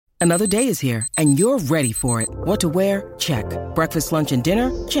Another day is here, and you're ready for it. What to wear? Check. Breakfast, lunch, and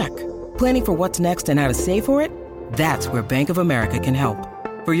dinner? Check. Planning for what's next and how to save for it? That's where Bank of America can help.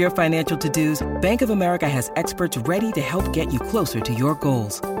 For your financial to-dos, Bank of America has experts ready to help get you closer to your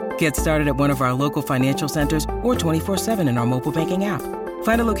goals. Get started at one of our local financial centers or 24/7 in our mobile banking app.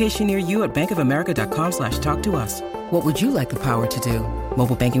 Find a location near you at bankofamerica.com/talktous. What would you like the power to do?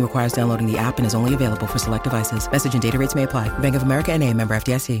 Mobile banking requires downloading the app and is only available for select devices. Message and data rates may apply. Bank of America N.A., member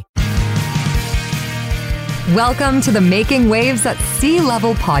FDIC. Welcome to the Making Waves at Sea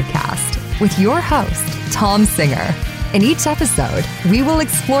Level podcast with your host, Tom Singer. In each episode, we will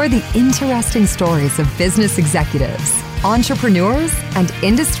explore the interesting stories of business executives, entrepreneurs, and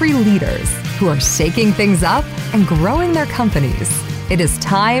industry leaders who are shaking things up and growing their companies. It is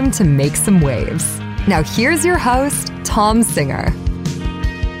time to make some waves. Now here's your host, Tom Singer.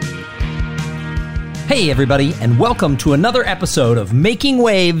 Hey everybody, and welcome to another episode of Making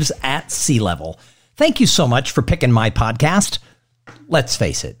Waves at Sea Level. Thank you so much for picking my podcast. Let's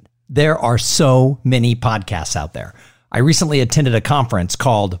face it, there are so many podcasts out there. I recently attended a conference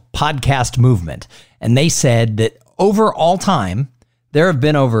called Podcast Movement, and they said that over all time, there have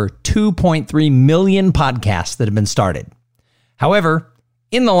been over 2.3 million podcasts that have been started. However,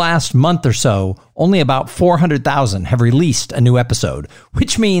 in the last month or so, only about 400,000 have released a new episode,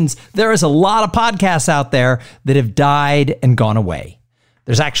 which means there is a lot of podcasts out there that have died and gone away.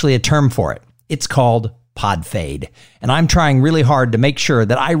 There's actually a term for it. It's called pod fade. And I'm trying really hard to make sure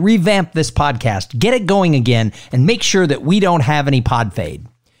that I revamp this podcast, get it going again, and make sure that we don't have any pod fade.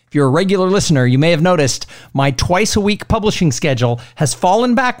 If you're a regular listener, you may have noticed my twice-a-week publishing schedule has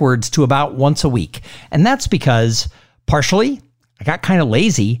fallen backwards to about once a week. And that's because, partially, I got kind of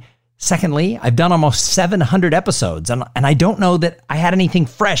lazy. Secondly, I've done almost 700 episodes, and I don't know that I had anything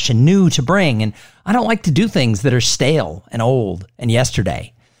fresh and new to bring, and I don't like to do things that are stale and old and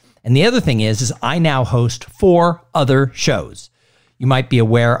yesterday. And the other thing is I now host 4 other shows. You might be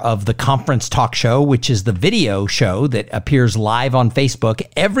aware of the Conference Talk Show, which is the video show that appears live on Facebook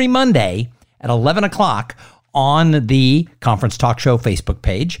every Monday at 11 o'clock on the Conference Talk Show Facebook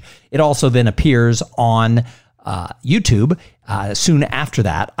page. It also then appears on YouTube soon after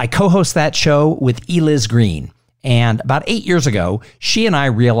that. I co-host that show with Eliz Green. And about 8 years ago, she and I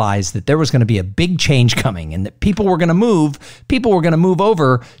realized that there was going to be a big change coming and that people were going to move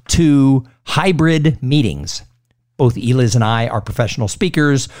over to hybrid meetings. Both Eliz and I are professional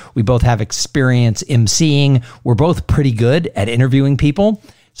speakers. We both have experience emceeing. We're both pretty good at interviewing people.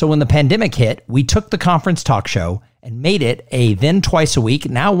 So when the pandemic hit, we took the Conference Talk Show and made it a then twice a week,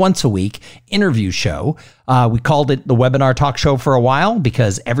 now once a week interview show. We called it the Webinar Talk Show for a while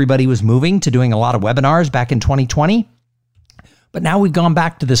because everybody was moving to doing a lot of webinars back in 2020. But now we've gone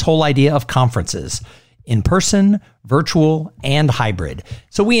back to this whole idea of conferences, in person, virtual, and hybrid.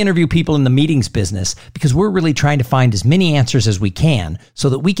 So we interview people in the meetings business because we're really trying to find as many answers as we can so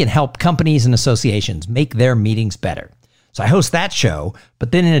that we can help companies and associations make their meetings better. So I host that show,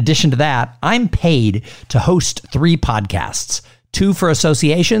 but then in addition to that, I'm paid to host 3 podcasts, 2 for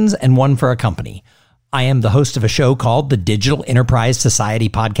associations and 1 for a company. I am the host of a show called the Digital Enterprise Society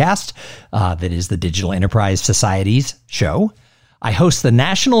podcast. That is the Digital Enterprise Society's show. I host the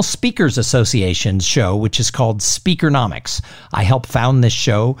National Speakers Association's show, which is called Speakernomics. I helped found this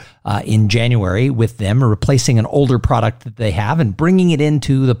show in January with them, replacing an older product that they have and bringing it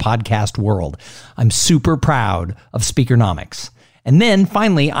into the podcast world. I'm super proud of Speakernomics. And then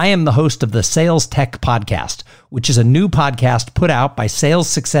finally, I am the host of the Sales Tech Podcast, which is a new podcast put out by Sales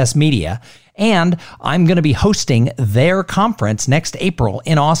Success Media. And I'm going to be hosting their conference next April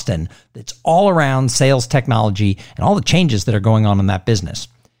in Austin that's all around sales technology and all the changes that are going on in that business.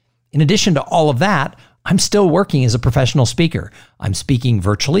 In addition to all of that, I'm still working as a professional speaker. I'm speaking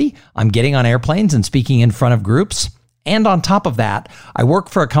virtually. I'm getting on airplanes and speaking in front of groups. And on top of that, I work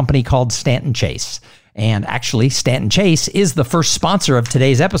for a company called Stanton Chase. And actually, Stanton Chase is the first sponsor of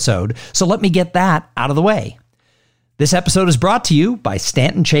today's episode. So let me get that out of the way. This episode is brought to you by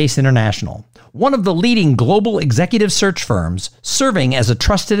Stanton Chase International, one of the leading global executive search firms serving as a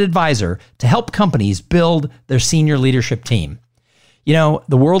trusted advisor to help companies build their senior leadership team. You know,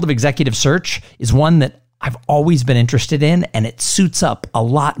 the world of executive search is one that I've always been interested in, and it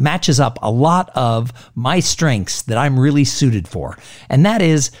matches up a lot of my strengths that I'm really suited for. And that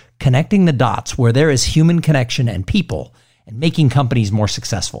is connecting the dots where there is human connection and people and making companies more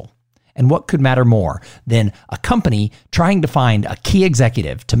successful. And what could matter more than a company trying to find a key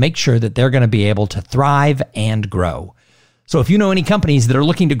executive to make sure that they're going to be able to thrive and grow? So if you know any companies that are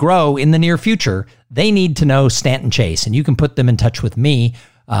looking to grow in the near future, they need to know Stanton Chase, and you can put them in touch with me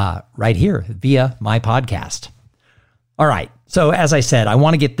right here via my podcast. All right. So as I said, I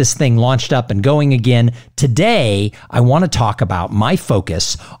want to get this thing launched up and going again. Today, I want to talk about my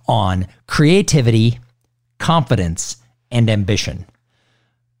focus on creativity, confidence, and ambition.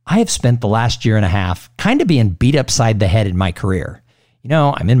 I have spent the last year and a half kind of being beat upside the head in my career. You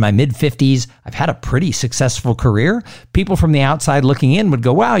know, I'm in my mid-50s. I've had a pretty successful career. People from the outside looking in would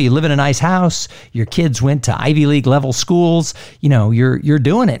go, wow, you live in a nice house. Your kids went to Ivy League level schools. You know, you're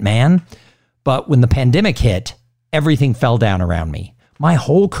doing it, man. But when the pandemic hit, everything fell down around me. My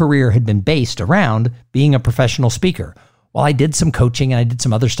whole career had been based around being a professional speaker. While I did some coaching and I did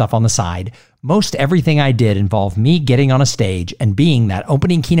some other stuff on the side, most everything I did involved me getting on a stage and being that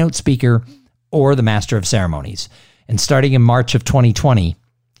opening keynote speaker or the master of ceremonies. And starting in March of 2020,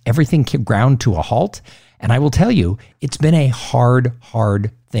 everything ground to a halt. And I will tell you, it's been a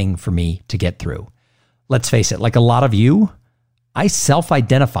hard thing for me to get through. Let's face it, like a lot of you, I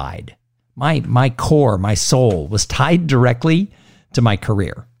self-identified. My core, my soul was tied directly to my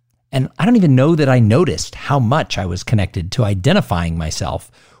career. And I don't even know that I noticed how much I was connected to identifying myself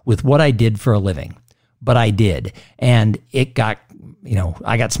with what I did for a living. But I did. And it got,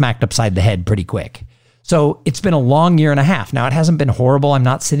 I got smacked upside the head pretty quick. So it's been a long year and a half. Now, it hasn't been horrible. I'm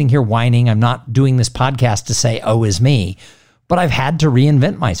not sitting here whining. I'm not doing this podcast to say, oh, is me. But I've had to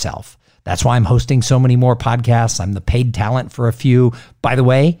reinvent myself. That's why I'm hosting so many more podcasts. I'm the paid talent for a few. By the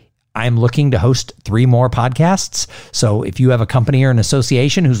way, I'm looking to host 3 more podcasts. So if you have a company or an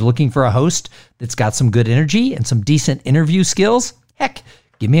association who's looking for a host that's got some good energy and some decent interview skills, heck,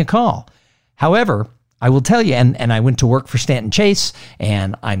 give me a call. However, I will tell you, and I went to work for Stanton Chase,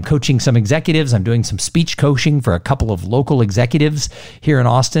 and I'm coaching some executives. I'm doing some speech coaching for a couple of local executives here in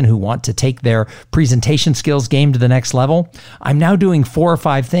Austin who want to take their presentation skills game to the next level. I'm now doing 4 or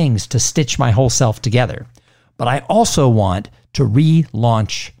 5 things to stitch my whole self together. But I also want to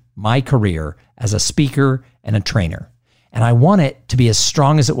relaunch my career as a speaker and a trainer. And I want it to be as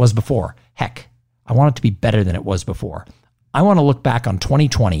strong as it was before. Heck, I want it to be better than it was before. I want to look back on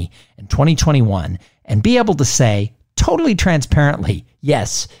 2020 and 2021 and be able to say totally transparently,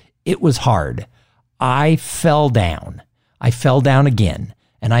 yes, it was hard. I fell down. I fell down again,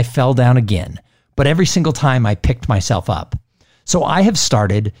 and I fell down again. But every single time I picked myself up. So I have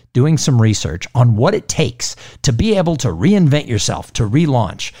started doing some research on what it takes to be able to reinvent yourself, to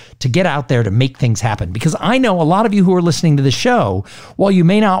relaunch, to get out there to make things happen. Because I know a lot of you who are listening to the show, while you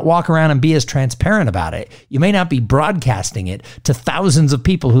may not walk around and be as transparent about it, you may not be broadcasting it to thousands of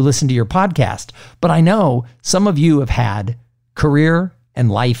people who listen to your podcast, but I know some of you have had career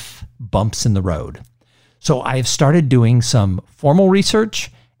and life bumps in the road. So I have started doing some formal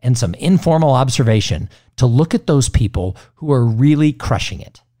research and some informal observation to look at those people who are really crushing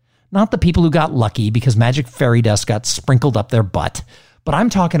it. Not the people who got lucky because magic fairy dust got sprinkled up their butt, but I'm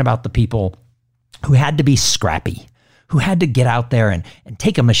talking about the people who had to be scrappy, who had to get out there and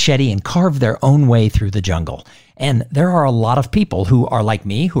take a machete and carve their own way through the jungle. And there are a lot of people who are like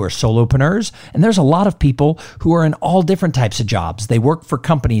me, who are solopreneurs, and there's a lot of people who are in all different types of jobs. They work for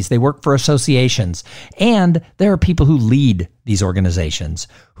companies, they work for associations, and there are people who lead these organizations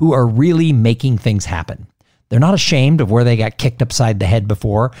who are really making things happen. They're not ashamed of where they got kicked upside the head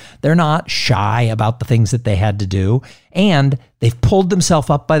before. They're not shy about the things that they had to do. And they've pulled themselves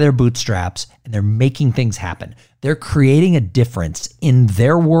up by their bootstraps and they're making things happen. They're creating a difference in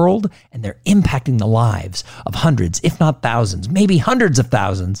their world and they're impacting the lives of hundreds, if not thousands, maybe hundreds of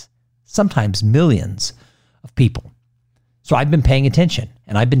thousands, sometimes millions of people. So I've been paying attention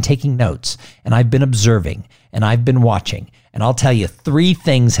and I've been taking notes and I've been observing and I've been watching. And I'll tell you, 3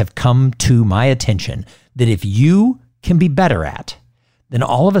 things have come to my attention that if you can be better at, then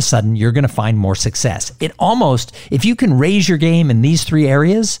all of a sudden you're going to find more success. It almost, if you can raise your game in these 3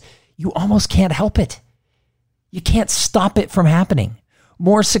 areas, you almost can't help it. You can't stop it from happening.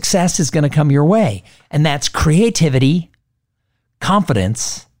 More success is going to come your way. And that's creativity,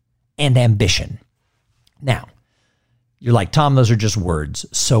 confidence, and ambition. Now, you're like, Tom, those are just words.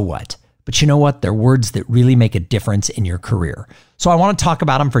 So what? But you know what? They're words that really make a difference in your career. So I want to talk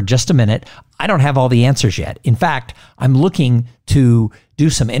about them for just a minute. I don't have all the answers yet. In fact, I'm looking to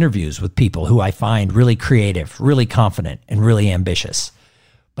do some interviews with people who I find really creative, really confident, and really ambitious.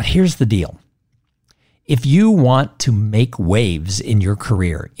 But here's the deal. If you want to make waves in your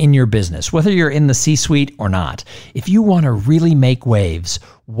career, in your business, whether you're in the C-suite or not, if you want to really make waves,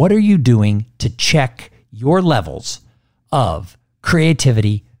 what are you doing to check your levels of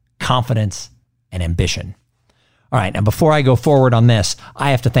creativity, confidence, and ambition? All right, now before I go forward on this,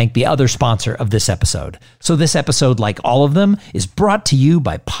 I have to thank the other sponsor of this episode. So this episode, like all of them, is brought to you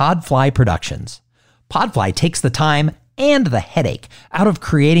by Podfly Productions. Podfly takes the time and the headache out of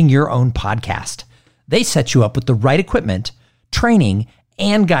creating your own podcast. They set you up with the right equipment, training,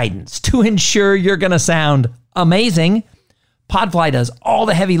 and guidance to ensure you're going to sound amazing. Podfly does all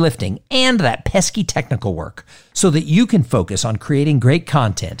the heavy lifting and that pesky technical work so that you can focus on creating great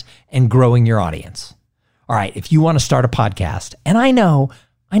content and growing your audience. All right, if you want to start a podcast, and I know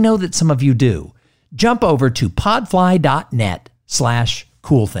that some of you do, jump over to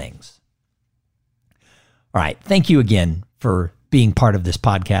podfly.net/coolthings. All right, thank you again for being part of this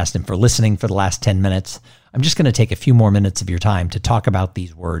podcast and for listening for the last 10 minutes. I'm just going to take a few more minutes of your time to talk about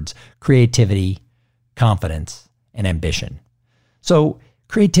these words: creativity, confidence, and ambition. So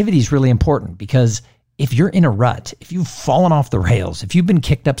creativity is really important because if you're in a rut, if you've fallen off the rails, if you've been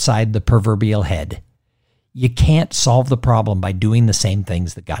kicked upside the proverbial head, you can't solve the problem by doing the same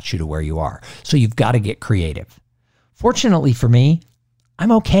things that got you to where you are. So you've got to get creative. Fortunately for me,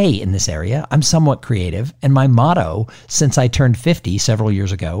 I'm okay in this area. I'm somewhat creative. And my motto since I turned 50 several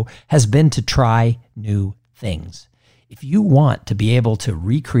years ago has been to try new things. If you want to be able to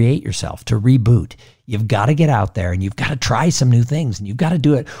recreate yourself, to reboot, you've got to get out there and you've got to try some new things, and you've got to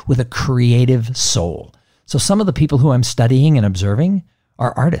do it with a creative soul. So some of the people who I'm studying and observing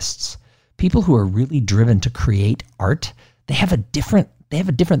are artists. People who are really driven to create art. They have a different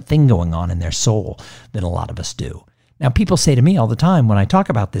thing going on in their soul than a lot of us do. Now, people say to me all the time when I talk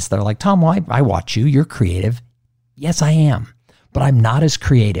about this, they're like, Tom, well, I watch you. You're creative. Yes, I am. But I'm not as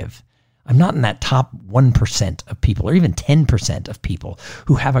creative. I'm not in that top 1% of people, or even 10% of people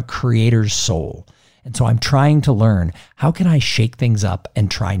who have a creator's soul. And so I'm trying to learn, how can I shake things up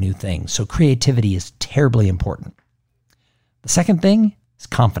and try new things? So creativity is terribly important. The second thing is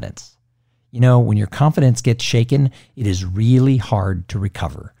confidence. You know, when your confidence gets shaken, it is really hard to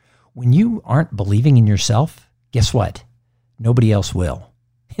recover. When you aren't believing in yourself, guess what? Nobody else will.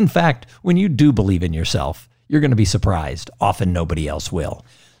 In fact, when you do believe in yourself, you're going to be surprised. Often nobody else will.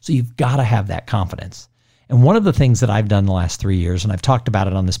 So you've got to have that confidence. And one of the things that I've done the last 3 years, and I've talked about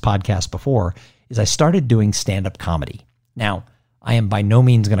it on this podcast before, is I started doing stand-up comedy. Now, I am by no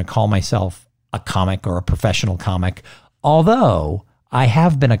means going to call myself a comic or a professional comic, although I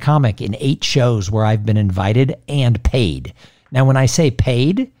have been a comic in 8 shows where I've been invited and paid. Now, when I say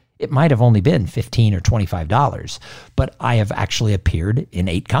paid, it might have only been $15 or $25, but I have actually appeared in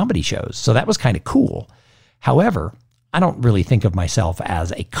 8 comedy shows. So that was kind of cool. However, I don't really think of myself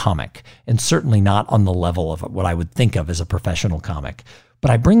as a comic, and certainly not on the level of what I would think of as a professional comic. But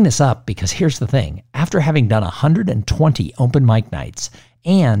I bring this up because here's the thing. After having done 120 open mic nights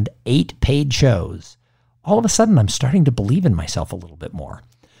and 8 paid shows, all of a sudden I'm starting to believe in myself a little bit more.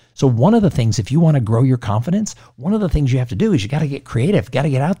 So one of the things, if you want to grow your confidence, one of the things you have to do is you got to get creative, got to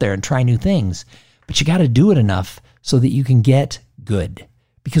get out there and try new things, but you got to do it enough so that you can get good.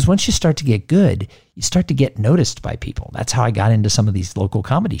 Because once you start to get good, you start to get noticed by people. That's how I got into some of these local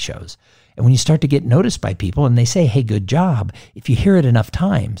comedy shows. And when you start to get noticed by people and they say, hey, good job, if you hear it enough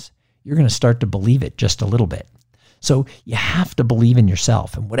times, you're going to start to believe it just a little bit. So you have to believe in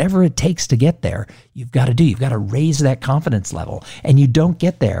yourself, and whatever it takes to get there, you've got to do. You've got to raise that confidence level. And you don't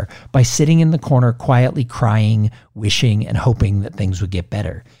get there by sitting in the corner quietly crying, wishing, and hoping that things would get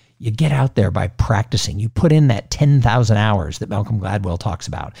better. You get out there by practicing. You put in that 10,000 hours that Malcolm Gladwell talks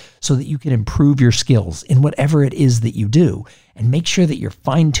about so that you can improve your skills in whatever it is that you do, and make sure that you're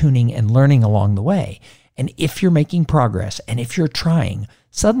fine-tuning and learning along the way. And if you're making progress and if you're trying,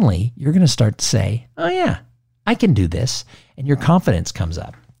 suddenly you're going to start to say, oh yeah, I can do this. And your confidence comes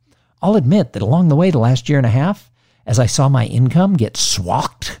up. I'll admit that along the way, the last year and a half, as I saw my income get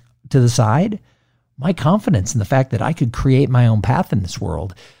swacked to the side, my confidence in the fact that I could create my own path in this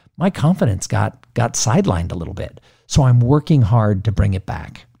world, my confidence got sidelined a little bit. So I'm working hard to bring it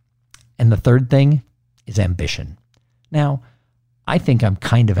back. And the third thing is ambition. Now, I think I'm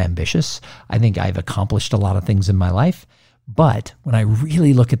kind of ambitious. I think I've accomplished a lot of things in my life. But when I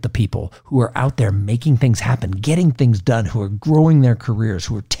really look at the people who are out there making things happen, getting things done, who are growing their careers,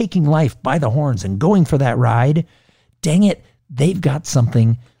 who are taking life by the horns and going for that ride, dang it, they've got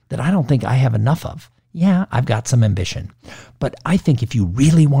something that I don't think I have enough of. Yeah, I've got some ambition. But I think if you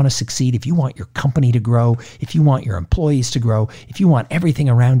really want to succeed, if you want your company to grow, if you want your employees to grow, if you want everything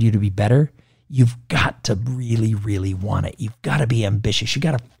around you to be better, you've got to really, really want it. You've got to be ambitious. You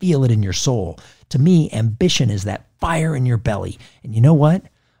got to feel it in your soul. To me, ambition is that fire in your belly. And you know what?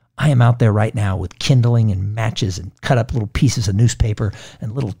 I am out there right now with kindling and matches and cut up little pieces of newspaper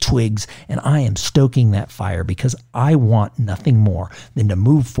and little twigs, and I am stoking that fire because I want nothing more than to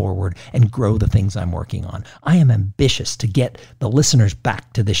move forward and grow the things I'm working on. I am ambitious to get the listeners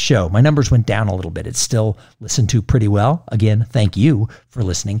back to this show. My numbers went down a little bit. It's still listened to pretty well. Again, thank you for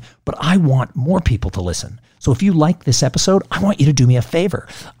listening, but I want more people to listen. So if you like this episode, I want you to do me a favor.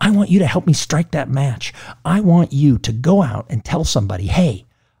 I want you to help me strike that match. I want you to go out and tell somebody, hey,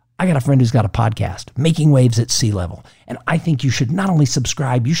 I got a friend who's got a podcast, Making Waves at Sea Level. And I think you should not only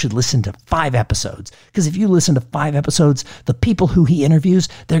subscribe, you should listen to 5 episodes. Because if you listen to 5 episodes, the people who he interviews,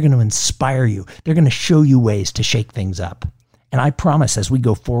 they're going to inspire you. They're going to show you ways to shake things up. And I promise as we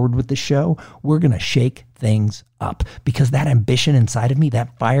go forward with the show, we're going to shake things up because that ambition inside of me,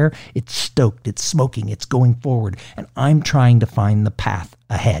 that fire, it's stoked, it's smoking, it's going forward. And I'm trying to find the path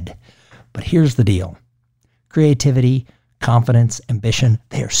ahead. But here's the deal. Creativity, confidence, ambition,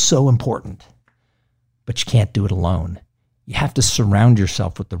 they are so important. But you can't do it alone. You have to surround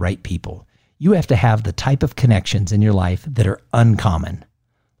yourself with the right people. You have to have the type of connections in your life that are uncommon.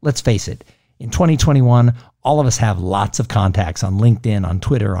 Let's face it, in 2021, all of us have lots of contacts on LinkedIn, on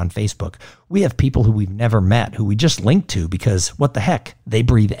Twitter, on Facebook. We have people who we've never met, who we just link to because what the heck, they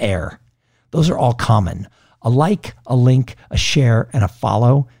breathe air. Those are all common. A like, a link, a share, and a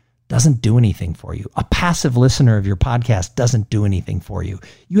follow doesn't do anything for you. A passive listener of your podcast doesn't do anything for you.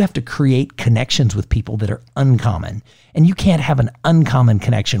 You have to create connections with people that are uncommon. And you can't have an uncommon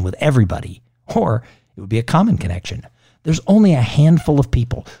connection with everybody, or it would be a common connection. There's only a handful of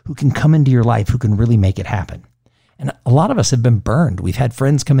people who can come into your life who can really make it happen. And a lot of us have been burned. We've had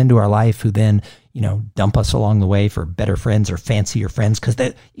friends come into our life who then, dump us along the way for better friends or fancier friends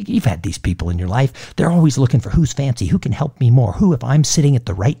because you've had these people in your life. They're always looking for who's fancy, who can help me more, who, if I'm sitting at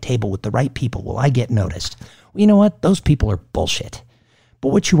the right table with the right people, will I get noticed? Well, you know what? Those people are bullshit. But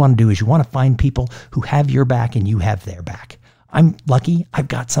what you want to do is you want to find people who have your back and you have their back. I'm lucky. I've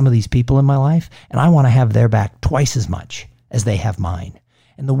got some of these people in my life, and I want to have their back twice as much as they have mine.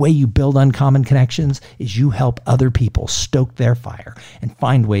 And the way you build uncommon connections is you help other people stoke their fire and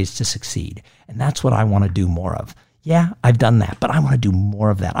find ways to succeed. And that's what I want to do more of. Yeah, I've done that, but I want to do more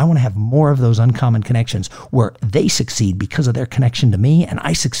of that. I want to have more of those uncommon connections where they succeed because of their connection to me and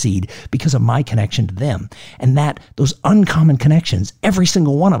I succeed because of my connection to them. And those uncommon connections, every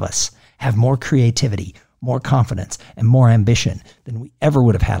single one of us have more creativity, more confidence, and more ambition than we ever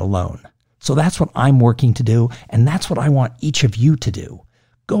would have had alone. So that's what I'm working to do, and that's what I want each of you to do.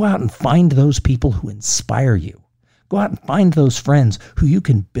 Go out and find those people who inspire you. Go out and find those friends who you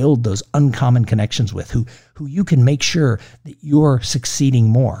can build those uncommon connections with, who you can make sure that you're succeeding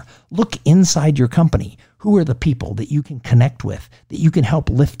more. Look inside your company. Who are the people that you can connect with, that you can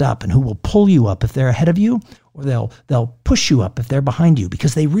help lift up, and who will pull you up if they're ahead of you, or they'll push you up if they're behind you,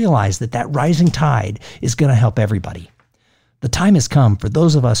 because they realize that rising tide is going to help everybody. The time has come for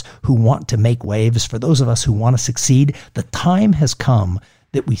those of us who want to make waves, for those of us who want to succeed. The time has come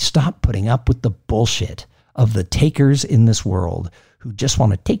that we stop putting up with the bullshit of the takers in this world who just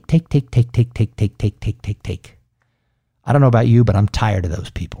want to take. I don't know about you, but I'm tired of those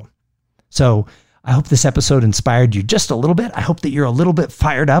people. So I hope this episode inspired you just a little bit. I hope that you're a little bit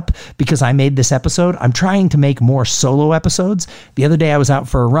fired up because I made this episode. I'm trying to make more solo episodes. The other day I was out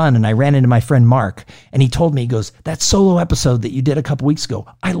for a run and I ran into my friend Mark, and he told me, he goes, that solo episode that you did a couple weeks ago,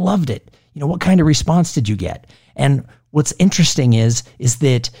 I loved it. What kind of response did you get? And what's interesting is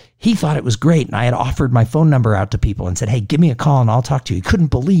that he thought it was great. And I had offered my phone number out to people and said, hey, give me a call and I'll talk to you. He couldn't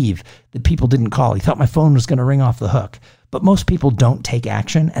believe that people didn't call. He thought my phone was going to ring off the hook. But most people don't take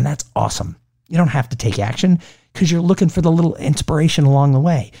action, and that's awesome. You don't have to take action because you're looking for the little inspiration along the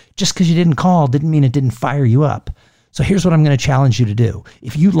way. Just because you didn't call didn't mean it didn't fire you up. So here's what I'm going to challenge you to do.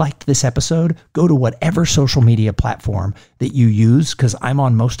 If you liked this episode, go to whatever social media platform that you use, because I'm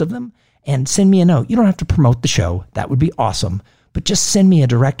on most of them, and send me a note. You don't have to promote the show. That would be awesome. But just send me a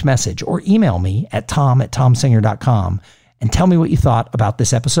direct message or email me at tom@tomsinger.com and tell me what you thought about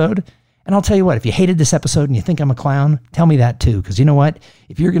this episode. And I'll tell you what, if you hated this episode and you think I'm a clown, tell me that too. Because you know what?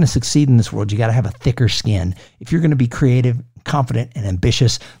 If you're going to succeed in this world, you got to have a thicker skin. If you're going to be creative, confident, and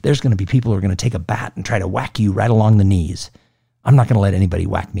ambitious, there's going to be people who are going to take a bat and try to whack you right along the knees. I'm not going to let anybody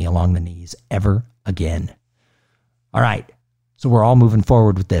whack me along the knees ever again. All right. So we're all moving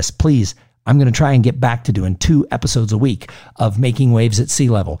forward with this. Please, I'm going to try and get back to doing 2 episodes a week of Making Waves at Sea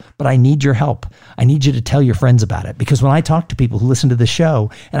Level, but I need your help. I need you to tell your friends about it, because when I talk to people who listen to the show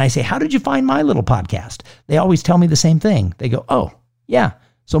and I say, how did you find my little podcast? They always tell me the same thing. They go, oh, yeah.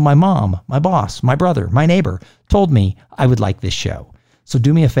 So my mom, my boss, my brother, my neighbor told me I would like this show. So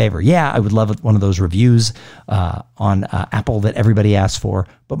do me a favor. Yeah, I would love one of those reviews on Apple that everybody asks for,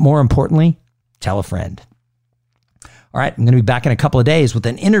 but more importantly, tell a friend. All right, I'm going to be back in a couple of days with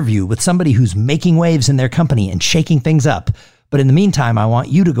an interview with somebody who's making waves in their company and shaking things up. But in the meantime, I want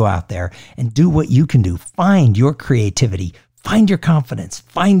you to go out there and do what you can do. Find your creativity, find your confidence,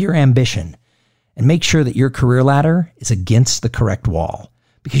 find your ambition, and make sure that your career ladder is against the correct wall.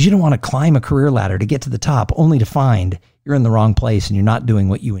 because you don't want to climb a career ladder to get to the top only to find you're in the wrong place and you're not doing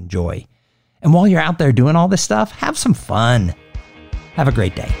what you enjoy. And while you're out there doing all this stuff, have some fun. Have a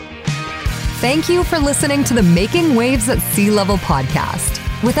great day. Thank you for listening to the Making Waves at Sea Level podcast.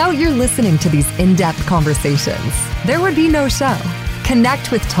 Without your listening to these in-depth conversations, there would be no show.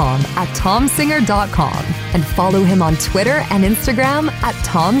 Connect with Tom at tomsinger.com and follow him on Twitter and Instagram at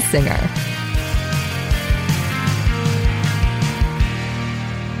tomsinger.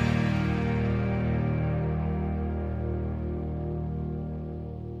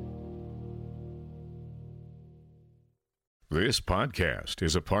 This podcast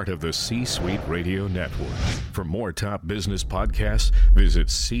is a part of the C-Suite Radio Network. For more top business podcasts, visit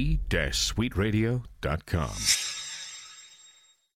c-suiteradio.com.